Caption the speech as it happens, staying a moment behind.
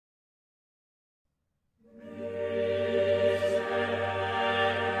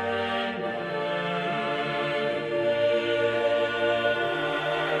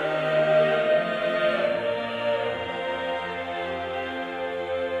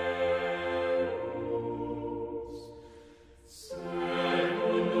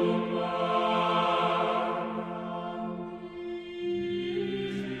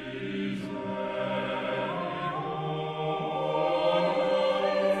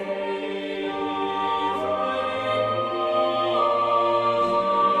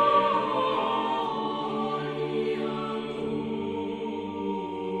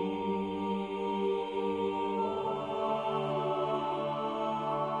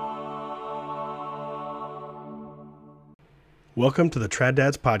Welcome to the Trad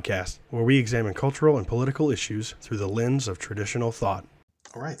Dads podcast, where we examine cultural and political issues through the lens of traditional thought.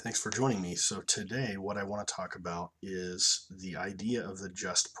 All right, thanks for joining me. So today what I want to talk about is the idea of the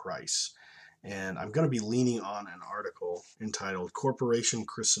just price. And I'm going to be leaning on an article entitled Corporation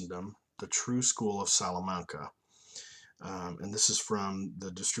Christendom, The True School of Salamanca. And this is from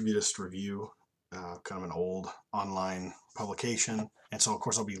the Distributist Review, kind of an old online publication. And so, of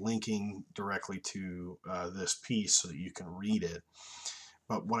course, I'll be linking directly to this piece so that you can read it.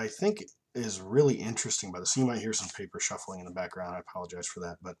 But what I think is really interesting about this, you might hear some paper shuffling in the background. I apologize for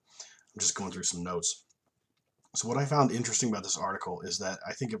that, but I'm just going through some notes. So what I found interesting about this article is that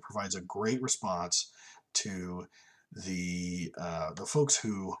I think it provides a great response to the folks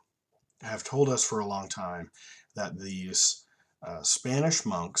who have told us for a long time that these Spanish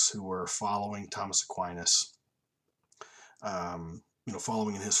monks who were following Thomas Aquinas,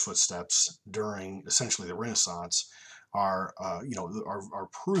 following in his footsteps during essentially the Renaissance, are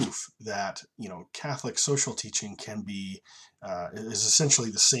proof that Catholic social teaching can be is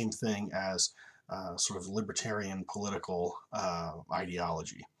essentially the same thing as sort of libertarian political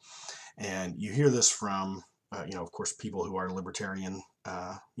ideology. And you hear this from of course, people who are libertarian,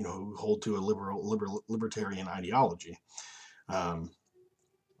 who hold to a libertarian ideology. And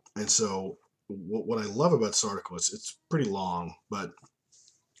so what I love about this article is it's pretty long, but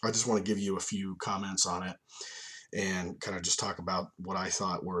I just want to give you a few comments on it and kind of just talk about what I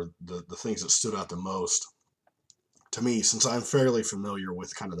thought were the things that stood out the most to me, since I'm fairly familiar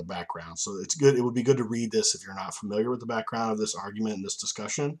with kind of the background. So it's good. It would be good to read this if you're not familiar with the background of this argument and this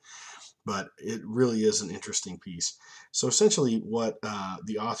discussion, but it really is an interesting piece. So essentially what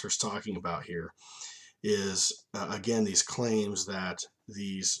the author's talking about here is, again, these claims that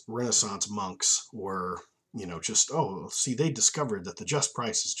these Renaissance monks were, they discovered that the just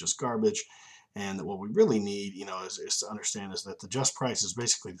price is just garbage. And that what we really need, is to understand is that the just price is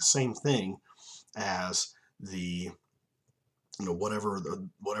basically the same thing as the, whatever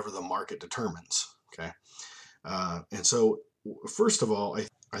the market determines. Okay. And so first of all,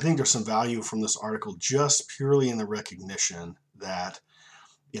 I think there's some value from this article just purely in the recognition that,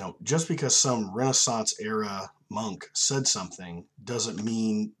 just because some Renaissance era monk said something doesn't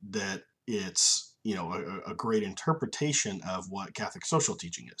mean that it's, a great interpretation of what Catholic social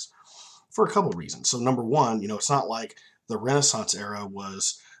teaching is, for a couple reasons. So number one, it's not like the Renaissance era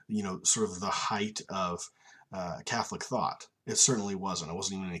was, sort of the height of Catholic thought. It certainly wasn't. It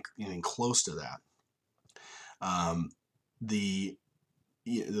wasn't even anything close to that. The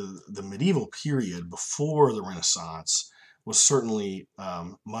medieval period before the Renaissance was certainly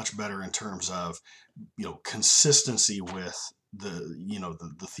much better in terms of, consistency with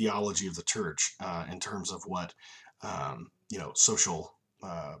the theology of the church in terms of what, social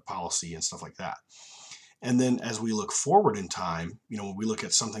policy and stuff like that. And then as we look forward in time, when we look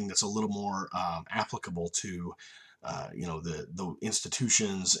at something that's a little more applicable to, the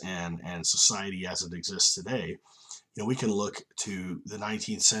institutions and society as it exists today, we can look to the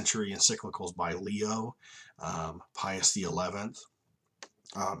 19th century encyclicals by Leo, Pius XI,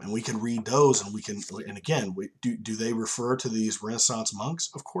 and we can read those, and again, do they refer to these Renaissance monks?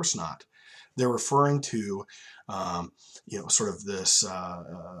 Of course not. They're referring to, sort of this,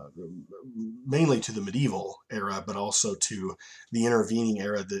 mainly to the medieval era, but also to the intervening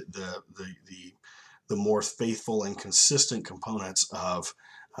era, the more faithful and consistent components of,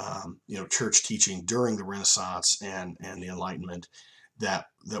 church teaching during the Renaissance and the Enlightenment that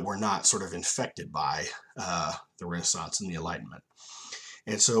were not sort of infected by the Renaissance and the Enlightenment.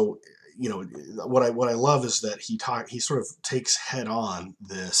 And so, what I love is that he sort of takes head on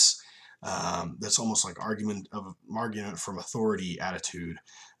this that's almost like argument from authority attitude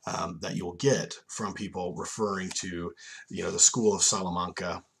that you'll get from people referring to, the school of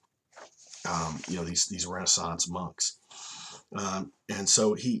Salamanca, these Renaissance monks. And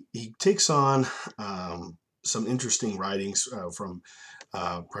so he takes on some interesting writings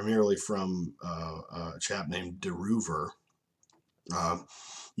primarily from a chap named de Roover,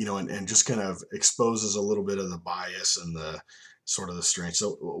 and just kind of exposes a little bit of the bias and the sort of the strange.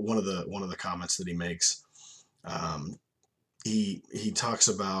 So one of the comments that he makes, he talks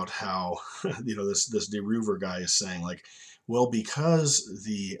about how this de Roover guy is saying, like, well, because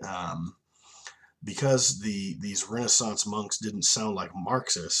these Renaissance monks didn't sound like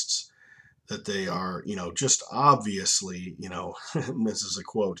Marxists, that they are, just obviously, this is a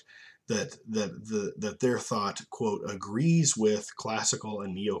quote, that their thought, quote, agrees with classical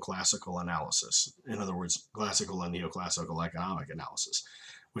and neoclassical analysis. In other words, classical and neoclassical economic analysis,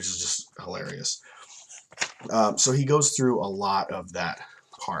 which is just hilarious. So he goes through a lot of that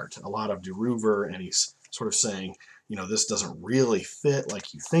part, a lot of de Roover, and he's sort of saying, this doesn't really fit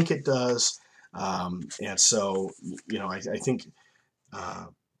like you think it does. And so, I think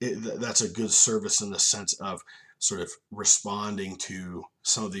that's a good service in the sense of sort of responding to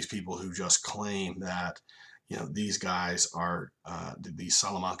some of these people who just claim that, these guys are, these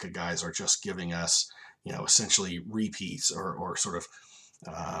Salamanca guys are just giving us, essentially repeats or sort of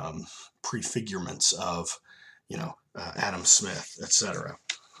prefigurements of, Adam Smith, etc.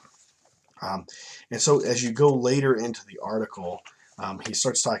 And so as you go later into the article, he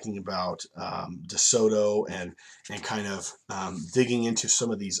starts talking about DeSoto and kind of digging into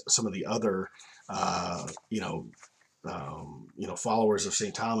some of the other followers of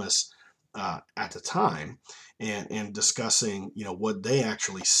St. Thomas at the time, and discussing what they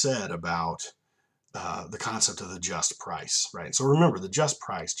actually said about the concept of the just price, right? So remember, the just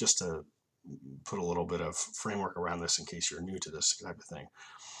price, just to put a little bit of framework around this in case you're new to this type of thing.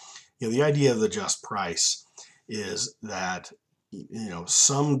 The idea of the just price is that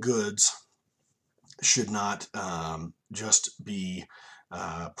some goods should not just be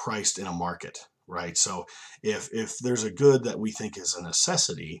priced in a market, right? So if there's a good that we think is a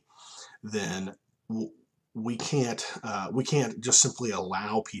necessity, then we can't just simply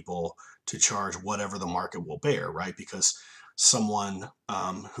allow people to charge whatever the market will bear, right? Because someone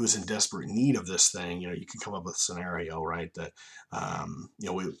who's in desperate need of this thing, you can come up with a scenario, right? That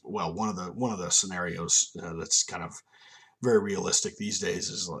one of the scenarios that's kind of very realistic these days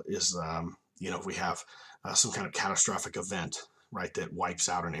is if we have some kind of catastrophic event, right, that wipes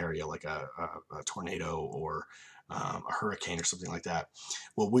out an area like a tornado or a hurricane or something like that.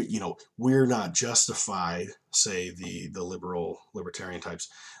 Well, we're not justified, say the libertarian types,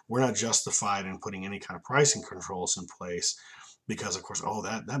 we're not justified in putting any kind of pricing controls in place because, of course,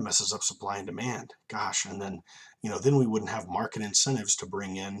 that messes up supply and demand. Gosh, and then then we wouldn't have market incentives to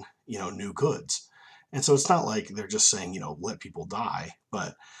bring in new goods. And so it's not like they're just saying let people die,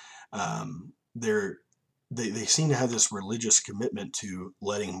 but they seem to have this religious commitment to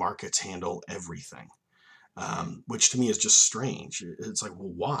letting markets handle everything. Which to me is just strange. It's like,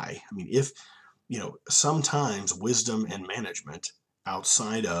 well, why? I mean, if, sometimes wisdom and management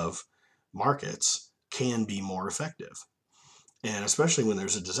outside of markets can be more effective. And especially when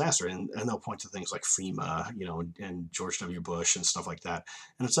there's a disaster, and they'll point to things like FEMA, and George W. Bush and stuff like that.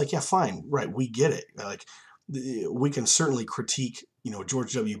 And it's like, yeah, fine, right, we get it. Like, we can certainly critique,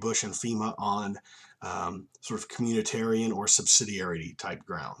 George W. Bush and FEMA on sort of communitarian or subsidiarity type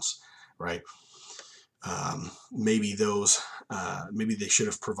grounds, right? Maybe they should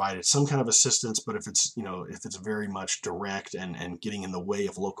have provided some kind of assistance, but if it's very much direct and getting in the way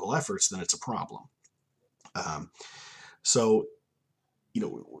of local efforts, then it's a problem. So,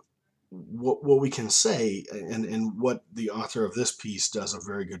 what we can say, and what the author of this piece does a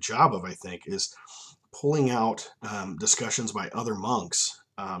very good job of, I think, is pulling out discussions by other monks,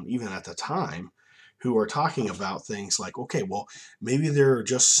 even at the time, who are talking about things like, okay, well, maybe there are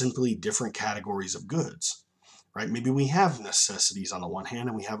just simply different categories of goods, right? Maybe we have necessities on the one hand,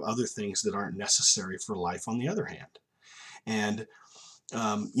 and we have other things that aren't necessary for life on the other hand. And,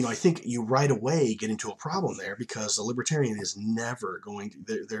 I think you right away get into a problem there because the libertarian is never going to,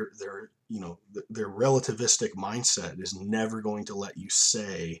 their relativistic mindset is never going to let you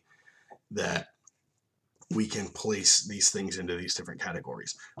say that we can place these things into these different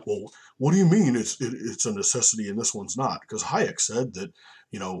categories. Well, what do you mean it's a necessity and this one's not? Because Hayek said that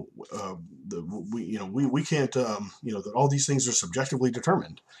we can't that all these things are subjectively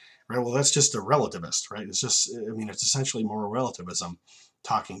determined, right? Well, that's just a relativist, right? It's it's essentially moral relativism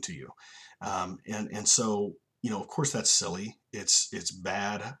talking to you, and so of course that's silly. It's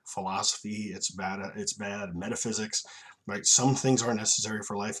bad philosophy. It's bad metaphysics, right? Some things are necessary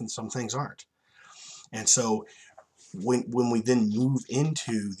for life and some things aren't. And so when we then move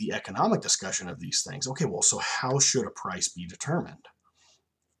into the economic discussion of these things, okay, well, so how should a price be determined?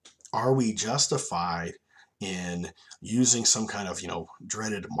 Are we justified in using some kind of,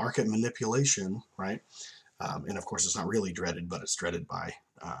 dreaded market manipulation, right? And of course, it's not really dreaded, but it's dreaded by,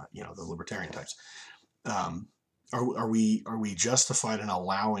 the libertarian types. Are we justified in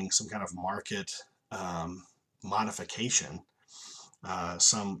allowing some kind of market modification,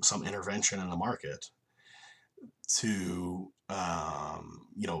 some intervention in the market to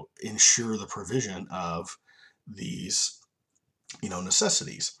ensure the provision of these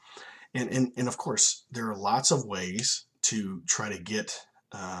necessities? And of course there are lots of ways to try to get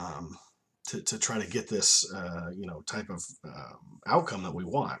this type of outcome that we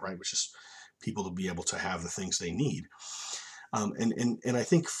want, right, which is people to be able to have the things they need. And I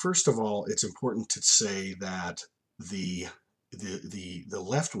think first of all it's important to say that the the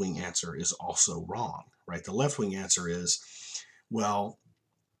left-wing answer is also wrong, right? The left-wing answer is, well,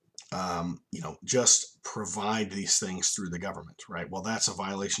 just provide these things through the government, right? Well, that's a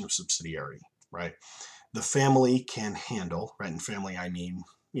violation of subsidiarity, right? The family can handle, right? And family, I mean,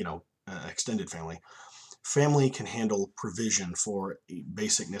 extended family. Family can handle provision for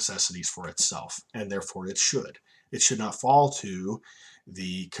basic necessities for itself, and therefore it should. It should not fall to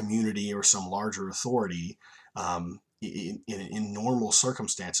the community or some larger authority in normal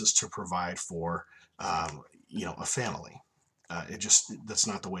circumstances to provide for, a family. That's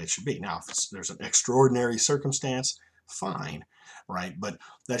not the way it should be. Now, if there's an extraordinary circumstance, fine, right? But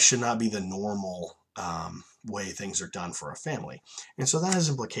that should not be the normal way things are done for a family. And so that has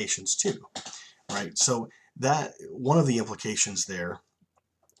implications too, right? So that one of the implications there,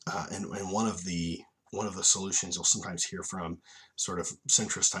 and one of the solutions you'll sometimes hear from sort of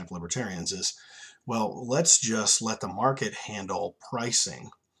centrist type libertarians is, well, let's just let the market handle pricing,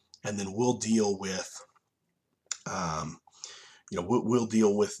 and then we'll deal with we'll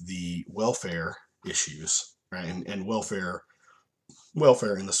deal with the welfare issues, right? And welfare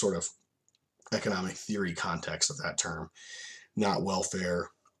in the sort of economic theory context of that term, not welfare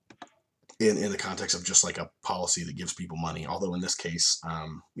in the context of just like a policy that gives people money. Although in this case,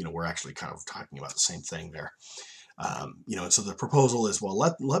 we're actually kind of talking about the same thing there. And so the proposal is, well,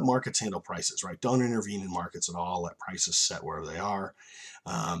 let markets handle prices, right? Don't intervene in markets at all. Let prices set where they are.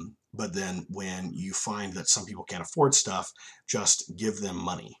 But then when you find that some people can't afford stuff, just give them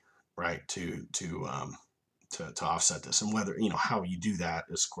money, right? To offset this. And whether, how you do that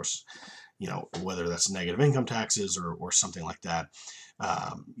is, of course, whether that's negative income taxes or something like that.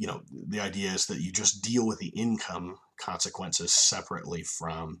 The idea is that you just deal with the income consequences separately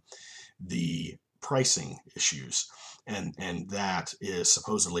from the pricing issues, and that is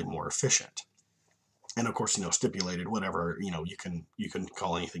supposedly more efficient. And of course, stipulated whatever, you can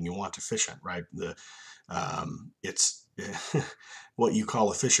call anything you want efficient, right? It's what you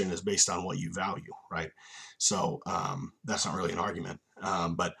call efficient is based on what you value, right? So that's not really an argument,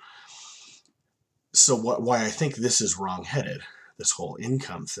 but so why I think this is wrongheaded, this whole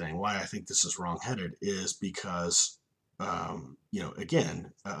income thing, why I think this is wrongheaded is because,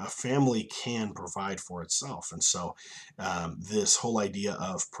 again, a family can provide for itself. And so this whole idea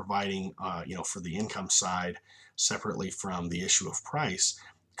of providing, for the income side separately from the issue of price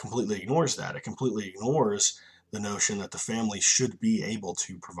completely ignores that. It completely ignores the notion that the family should be able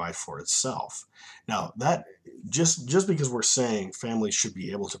to provide for itself. Now, that just because we're saying families should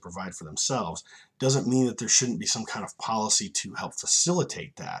be able to provide for themselves doesn't mean that there shouldn't be some kind of policy to help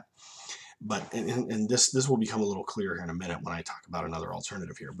facilitate that. But and this will become a little clearer here in a minute when I talk about another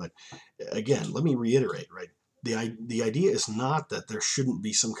alternative here. But again, let me reiterate, right? The idea is not that there shouldn't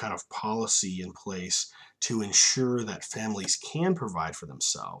be some kind of policy in place to ensure that families can provide for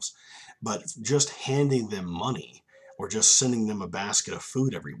themselves, but just handing them money or just sending them a basket of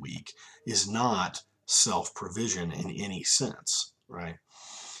food every week is not self-provision in any sense, right?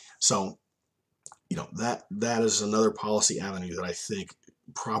 So, that is another policy avenue that I think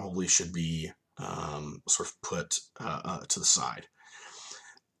probably should be sort of put to the side.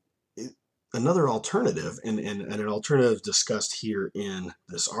 Another alternative, and an alternative discussed here in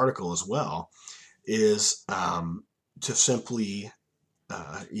this article as well, is to simply,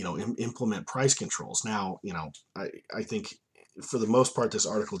 implement price controls. Now, I think for the most part, this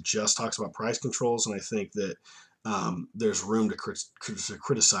article just talks about price controls, and I think that there's room to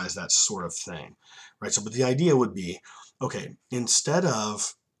criticize that sort of thing, right? So, but the idea would be, okay, instead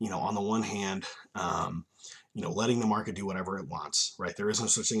of, on the one hand, letting the market do whatever it wants, right? There is no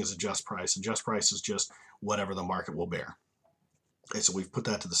such thing as a just price. A just price is just whatever the market will bear. Okay, so we've put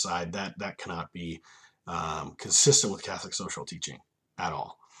that to the side. That cannot be consistent with Catholic social teaching at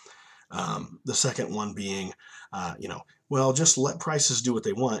all. The second one being, well, just let prices do what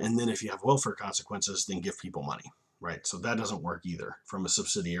they want, and then if you have welfare consequences, then give people money, right? So that doesn't work either from a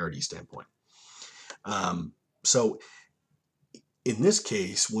subsidiarity standpoint. So in this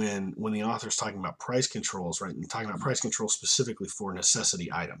case, when the author's talking about price controls, right, and talking about price controls specifically for necessity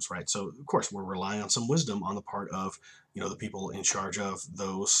items, right? So of course we're relying on some wisdom on the part of the people in charge of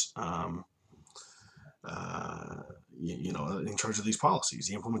those. In charge of these policies,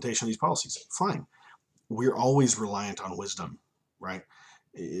 the implementation of these policies. Fine. We're always reliant on wisdom, right?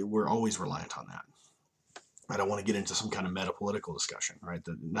 We're always reliant on that. I don't want to get into some kind of meta-political discussion, right?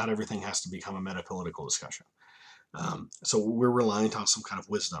 That not everything has to become a meta-political discussion. So we're reliant on some kind of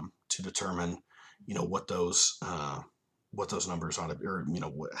wisdom to determine, what those numbers ought to be, or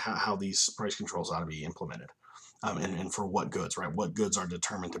how these price controls ought to be implemented, and for what goods, right? What goods are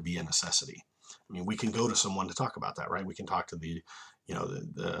determined to be a necessity. I mean, we can go to someone to talk about that, right? We can talk to the, you know,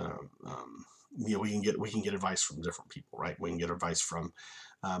 we can get advice from different people, right? We can get advice from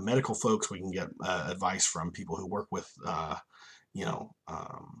medical folks. We can get advice from people who work with, you know,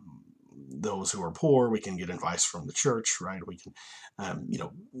 those who are poor. We can get advice from the church, right? We can, you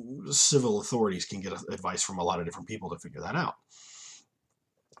know, civil authorities can get advice from a lot of different people to figure that out.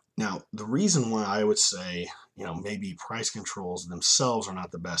 Now, the reason why I would say, you know, maybe price controls themselves are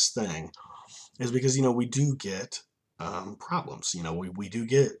not the best thing is because, you know, we do get problems. You know, we do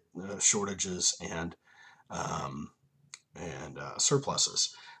get shortages um, and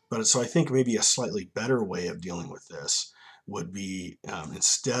surpluses. But so I think maybe a slightly better way of dealing with this would be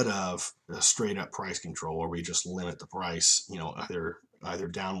instead of a straight up price control where we just limit the price, you know, either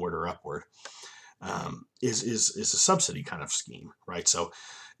downward or upward, is a subsidy kind of scheme, right? So,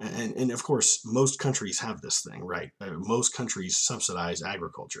 and of course, most countries have this thing, right? Most countries subsidize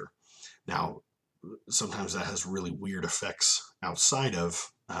agriculture. Now, sometimes that has really weird effects outside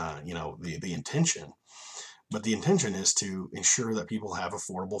of, you know, the intention, but the intention is to ensure that people have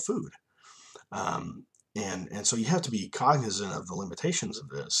affordable food. Um, and so you have to be cognizant of the limitations of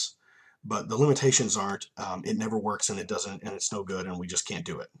this, but the limitations aren't it never works and it doesn't and it's no good and we just can't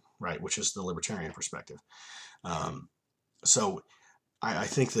do it, right? Which is the libertarian perspective. Um, so I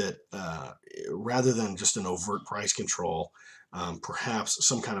think that rather than just an overt price control, perhaps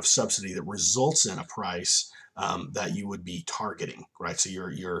some kind of subsidy that results in a price that you would be targeting, right? So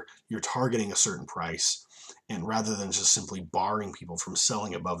you're targeting a certain price, and rather than just simply barring people from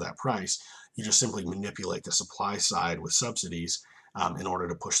selling above that price, you just simply manipulate the supply side with subsidies in order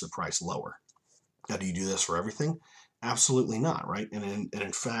to push the price lower. Now, do you do this for everything? Absolutely not, right? And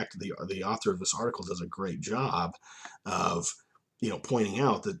in fact, the author of this article does a great job of, you know, pointing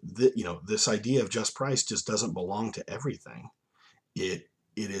out that you know, this idea of just price just doesn't belong to everything. It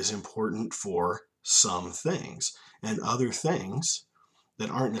is important for some things, and other things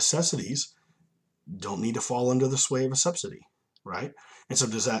that aren't necessities don't need to fall under the sway of a subsidy, right? And so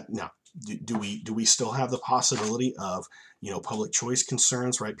does that now? Do we still have the possibility of, you know, public choice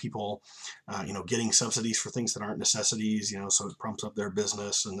concerns, right? People, you know, getting subsidies for things that aren't necessities, you know, so it prompts up their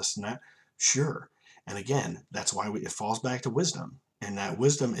business and this and that. Sure. And again, that's why it falls back to wisdom, and that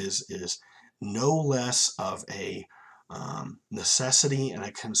wisdom is no less of a necessity and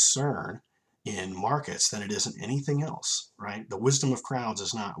a concern in markets than it is in anything else, right? The wisdom of crowds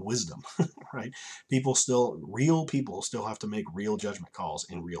is not wisdom, right? Real people still have to make real judgment calls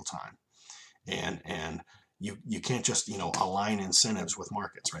in real time. And you can't just, you know, align incentives with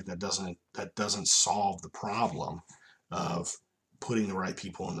markets, right? That doesn't solve the problem of putting the right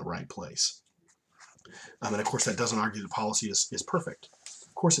people in the right place. And of course, that doesn't argue that policy is perfect.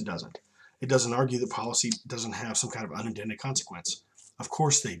 Of course it doesn't. It doesn't argue that policy doesn't have some kind of unintended consequence. Of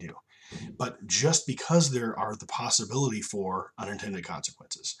course they do. But just because there are the possibility for unintended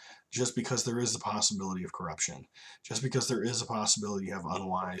consequences, just because there is the possibility of corruption, just because there is a possibility of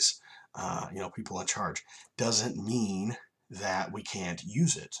unwise, you know, people in charge, doesn't mean that we can't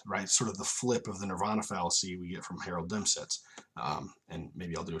use it, right? Sort of the flip of the nirvana fallacy we get from Harold Dimsets. And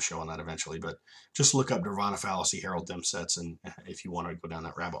maybe I'll do a show on that eventually, but just look up nirvana fallacy, Harold Dimsets, and if you want to go down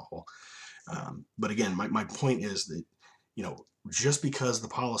that rabbit hole. But again, my point is that, you know, just because the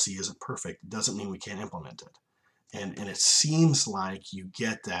policy isn't perfect doesn't mean we can't implement it. And it seems like you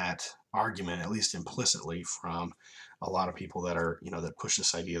get that argument, at least implicitly, from a lot of people that are, you know, that push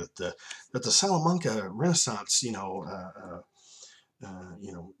this idea that the Salamanca Renaissance, you know,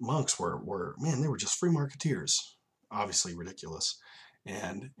 monks were man, they were just free marketeers. Obviously ridiculous.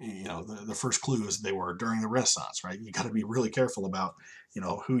 And, you know, the first clue is they were during the Renaissance, right? You got to be really careful about, you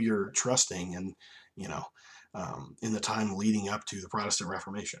know, who you're trusting, and, you know, in the time leading up to the Protestant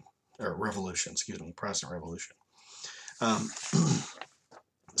Reformation or Revolution, Protestant Revolution.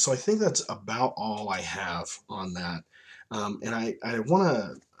 So I think that's about all I have on that. And I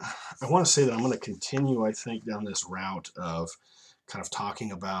want to say that I'm going to continue, I think, down this route of kind of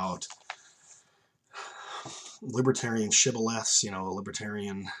talking about libertarian shibboleths, you know,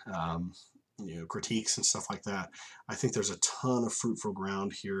 libertarian you know, critiques and stuff like that. I think there's a ton of fruitful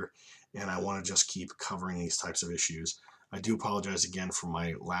ground here, and I want to just keep covering these types of issues. I do apologize again for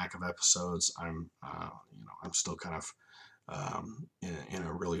my lack of episodes. You know, I'm still kind of in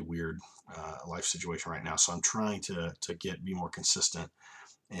a really weird life situation right now, so I'm trying to be more consistent,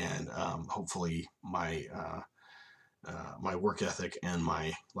 and hopefully my work ethic and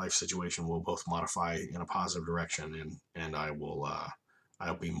my life situation will both modify in a positive direction, and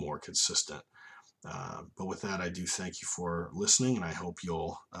I'll be more consistent. But with that, I do thank you for listening, and I hope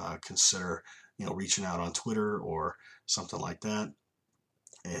you'll consider, you know, reaching out on Twitter or something like that.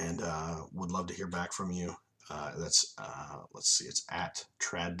 and would love to hear back from you. That's let's see, it's at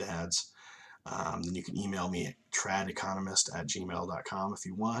TradDads. Then you can email me at tradeconomist@gmail.com if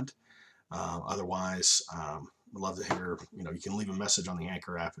you want. Otherwise, I'd love to hear, you can leave a message on the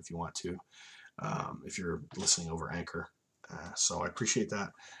Anchor app if you want to, if you're listening over Anchor. So I appreciate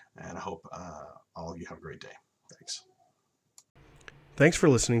that, and I hope all of you have a great day. Thanks. Thanks for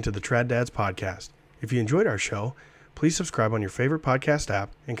listening to the Trad Dads podcast. If you enjoyed our show, please subscribe on your favorite podcast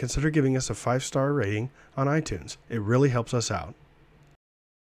app and consider giving us a 5-star rating on iTunes. It really helps us out.